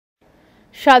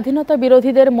স্বাধীনতা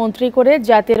বিরোধীদের মন্ত্রী করে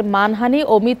জাতির মানহানি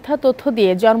ও মিথ্যা তথ্য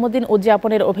দিয়ে জন্মদিন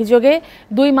উদযাপনের অভিযোগে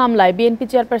 2 মামলায় বিএনপি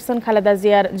চেয়ারপারসন খালেদা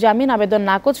জিয়ার জামিন আবেদন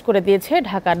নাকচ করে দিয়েছে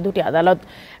ঢাকার দুটি আদালত।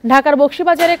 ঢাকার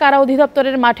বকশীবাজারে কারা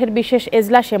অধিদপ্তরের মাঠের বিশেষ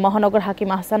এজলাসে মহানগর হাকিম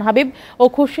আহসান হাবিব ও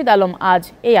খুরশিদ আলম আজ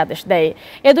এই আদেশ দেয়।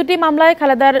 এ দুটি মামলায়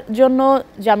খালেদার জন্য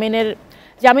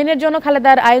জামিনের জন্য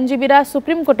খালেদার আইনজীবীরা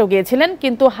সুপ্রিম কোর্টে গিয়েছিলেন,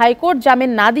 কিন্তু হাইকোর্ট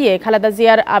জামিন না দিয়ে খালেদা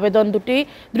জিয়ার আবেদন দুটি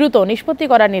দ্রুত নিষ্পত্তি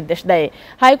করার নির্দেশ দেয়।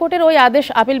 হাইকোর্টের ওই আদেশ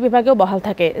আপিল বিভাগেও বহাল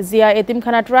থাকে। জিয়া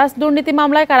এতিমখানা ট্রাস্ট দুর্নীতি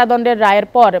মামলায় কারাদণ্ডের রায়ের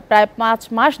পর প্রায় 5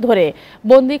 মাস ধরে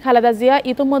বন্দী খালেদা জিয়া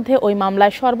ইতিমধ্যে ওই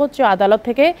মামলায় সর্বোচ্চ আদালত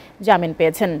থেকে জামিন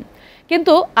পেয়েছেন,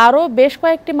 কিন্তু আরও বেশ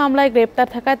কয়েকটি মামলায়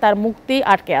গ্রেপ্তার থাকায় তার মুক্তি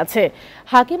আটকে আছে।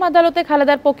 হাকিম আদালতে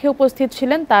খালেদার পক্ষে উপস্থিত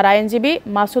ছিলেন তার আইনজীবী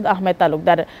মাসুদ আহমেদ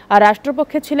তালুকদার, আর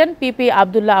রাষ্ট্রপক্ষে ছিলেন পিপি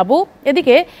আব্দুল্লাহ আবু।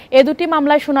 এদিকে এ দুটি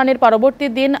মামলায় শুনানির পরবর্তী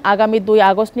দিন আগামী 2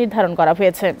 আগস্ট নির্ধারণ করা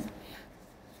হয়েছে।